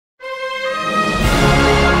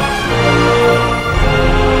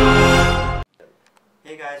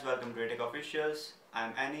officials,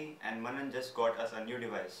 I'm Annie and Manan just got us a new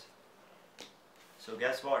device. So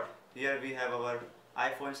guess what? Here we have our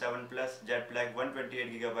iPhone 7 Plus Jet Black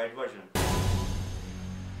 128GB version.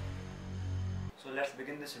 So let's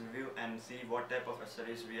begin this review and see what type of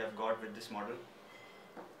accessories we have got with this model.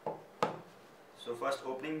 So first,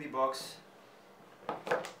 opening the box,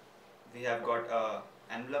 we have got a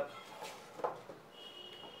envelope.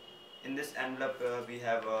 In this envelope we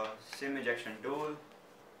have a SIM ejection tool,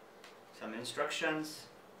 some instructions,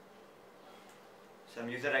 some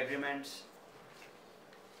user agreements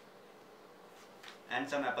and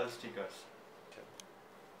some Apple stickers.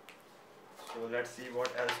 So let's see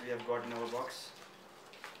what else we have got in our box.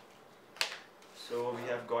 So we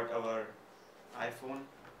have got our iPhone.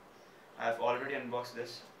 I have already unboxed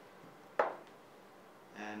this,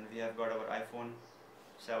 and we have got our iPhone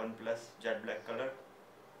 7 Plus Jet Black color.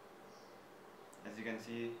 As you can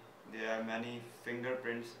see, there are many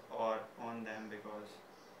fingerprints on them because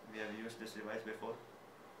we have used this device before.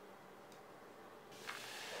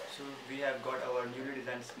 So we have got our newly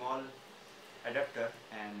designed small adapter,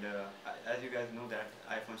 and as you guys know that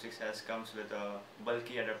iPhone 6s comes with a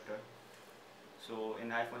bulky adapter. So in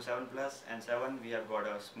iPhone 7 Plus and 7 we have got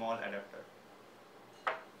a small adapter,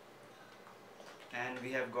 and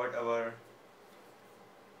we have got our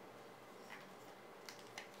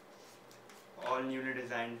all newly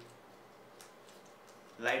designed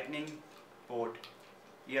lightning port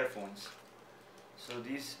earphones. So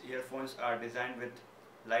these earphones are designed with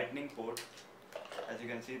lightning port, as you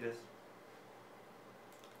can see this,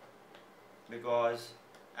 because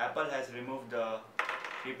Apple has removed the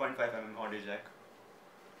 3.5mm audio jack.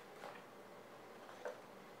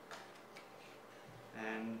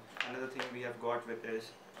 And another thing we have got with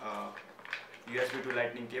is USB to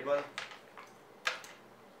lightning cable,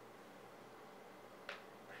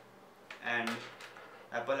 and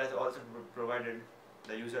Apple has also provided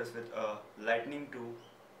the users with a lightning to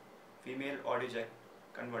female audio jack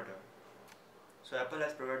converter. So Apple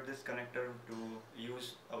has provided this connector to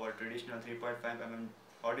use our traditional 3.5mm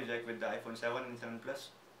audio jack with the iPhone 7 and 7 Plus.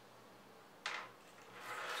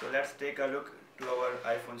 So let's take a look to our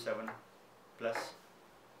iPhone 7 Plus,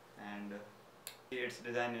 and its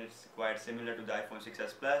design is quite similar to the iPhone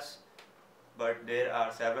 6s Plus, but there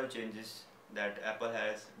are several changes that Apple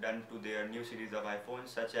has done to their new series of iPhones,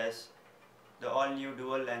 such as the all-new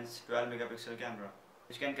dual-lens 12-megapixel camera,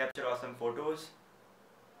 which can capture awesome photos.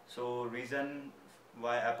 So reason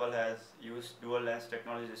why Apple has used dual-lens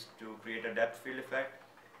technology is to create a depth field effect,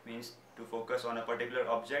 means to focus on a particular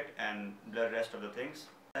object and blur rest of the things.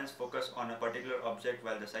 Lens focus on a particular object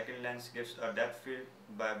while the second lens gives a depth field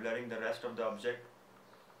by blurring the rest of the object.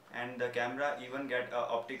 And the camera even get a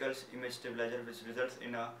optical image stabilizer, which results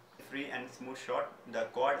in a free and smooth shot. The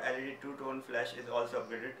quad LED two-tone flash is also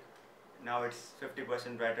upgraded. Now it's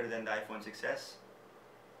 50% brighter than the iPhone 6s.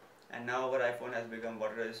 And now our iPhone has become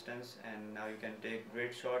water resistant, and now you can take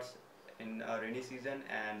great shots in a rainy season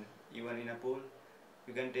and even in a pool.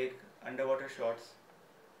 You can take underwater shots.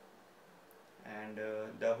 And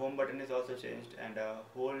the home button is also changed, and a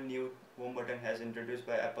whole new home button has introduced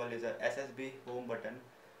by Apple is a SSB home button,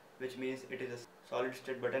 which means it is a solid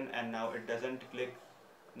state button, and now it doesn't click.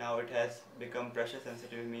 Now it has become pressure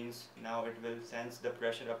sensitive, means now it will sense the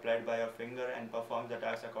pressure applied by your finger and performs the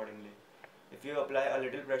task accordingly. If you apply a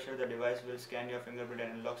little pressure, the device will scan your fingerprint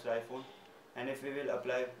and unlocks the iPhone, and if we will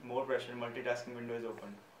apply more pressure, multitasking window is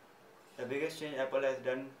opened. The biggest change Apple has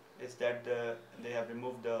done is that they have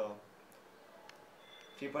removed the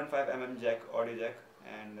 3.5mm jack, audio jack,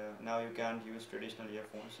 and now you can't use traditional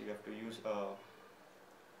earphones. You have to use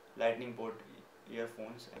lightning port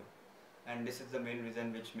earphones, and this is the main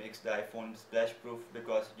reason which makes the iPhone splash proof,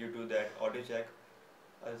 because due to that audio jack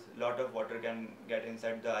a lot of water can get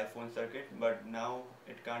inside the iPhone circuit, but now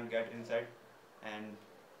it can't get inside, and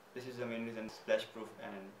this is the main reason splash proof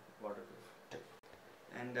and waterproof.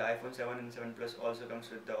 And the iPhone 7 and 7 Plus also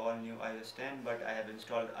comes with the all new iOS 10, but I have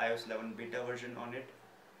installed iOS 11 beta version on it.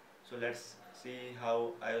 So let's see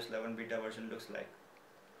how iOS 11 beta version looks like.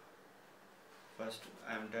 First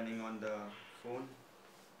I am turning on the phone.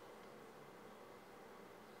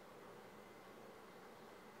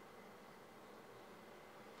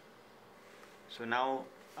 So now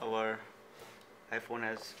our iPhone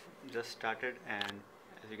has just started, and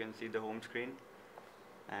as you can see the home screen,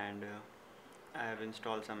 and I have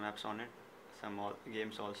installed some apps on it. Some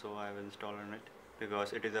games also I have installed on it,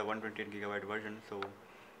 because it is a 128GB version, so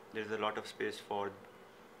there is a lot of space for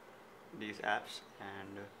these apps.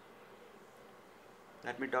 And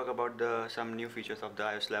let me talk about some new features of the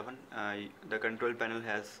iOS 11. The control panel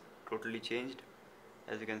has totally changed.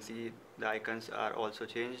 As you can see, the icons are also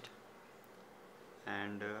changed.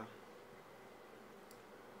 And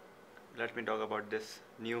let me talk about this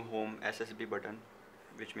new home SSB button,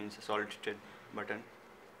 which means a solid state button.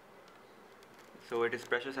 So it is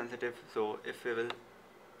pressure sensitive, so if we will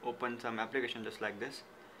open some application just like this,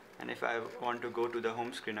 and if I want to go to the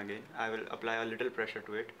home screen again, I will apply a little pressure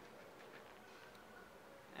to it,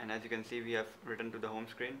 and as you can see we have returned to the home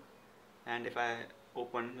screen. And if I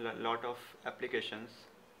open a lot of applications,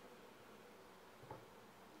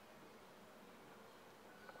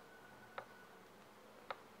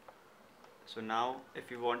 so now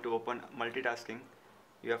if you want to open multitasking,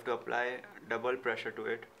 you have to apply double pressure to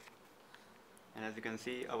it, and as you can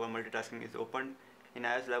see our multitasking is open. In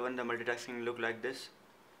iOS 11 the multitasking look like this.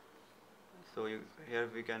 So here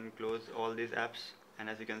we can close all these apps, and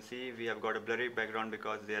as you can see we have got a blurry background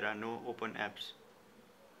because there are no open apps.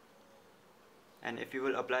 And if you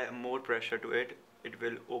will apply more pressure to it, it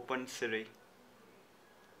will open Siri.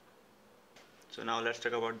 So now let's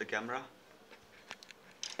talk about the camera.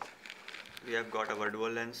 We have got our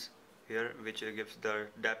dual lens here, which gives the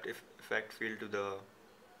depth effect feel to the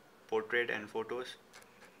portrait and photos.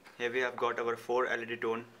 Here we have got our 4 LED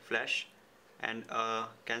tone flash and a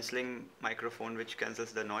cancelling microphone which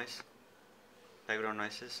cancels the noise, background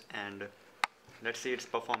noises. And let's see its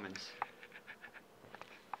performance.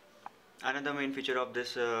 Another main feature of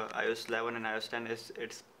this iOS 11 and iOS 10 is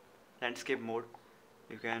its landscape mode.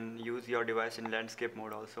 You can use your device in landscape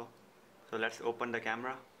mode also. So let's open the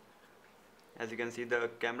camera. As you can see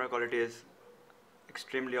the camera quality is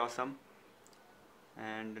extremely awesome,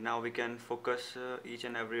 and now we can focus each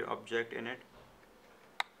and every object in it.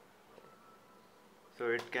 So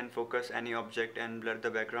it can focus any object and blur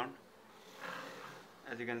the background.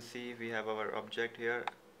 As you can see we have our object here.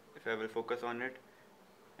 If I will focus on it,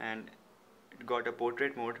 and it got a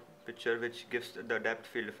portrait mode picture which gives the depth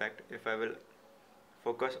field effect. If I will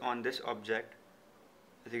focus on this object,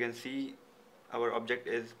 as you can see our object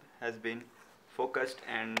has been focused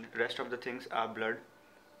and rest of the things are blurred,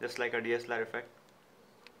 just like a DSLR effect.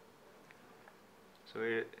 So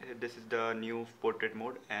this is the new portrait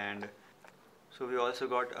mode. And so we also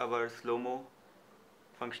got our slow-mo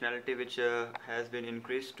functionality, which has been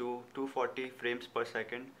increased to 240 frames per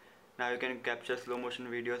second. Now you can capture slow motion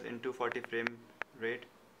videos in 240 frame rate,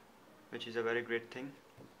 which is a very great thing.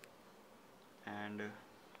 And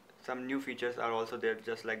some new features are also there,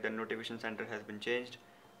 just like the notification center has been changed.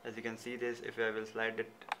 As you can see this, if I will slide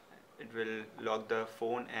it, it will lock the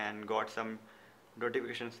phone and got some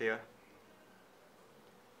notifications here.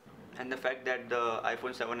 And the fact that the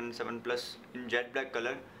iPhone 7 and 7 Plus in jet black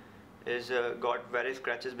color is got very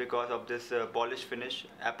scratches because of this polish finish.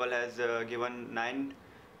 Apple has given 9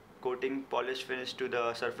 coating polish finish to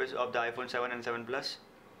the surface of the iPhone 7 and 7 Plus.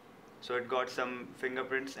 So it got some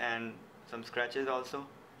fingerprints and some scratches also,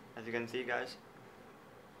 as you can see guys.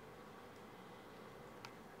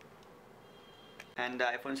 And the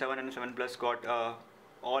iPhone 7 and 7 Plus got a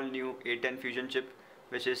all new A10 Fusion chip,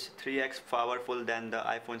 which is 3x powerful than the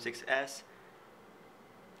iPhone 6s,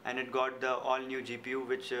 and it got the all new GPU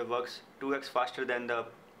which works 2x faster than the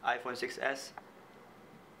iPhone 6s,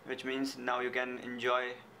 which means now you can enjoy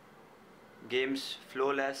games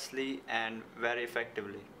flawlessly and very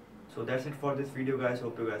effectively. So that's it for this video guys.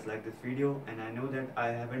 Hope you guys like this video, and I know that I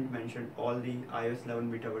haven't mentioned all the iOS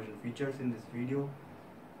 11 beta version features in this video,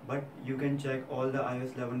 but you can check all the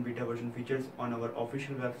iOS 11 beta version features on our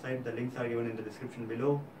official website. The links are given in the description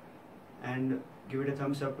below, and give it a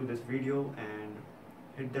thumbs up to this video and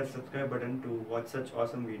hit that subscribe button to watch such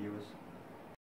awesome videos.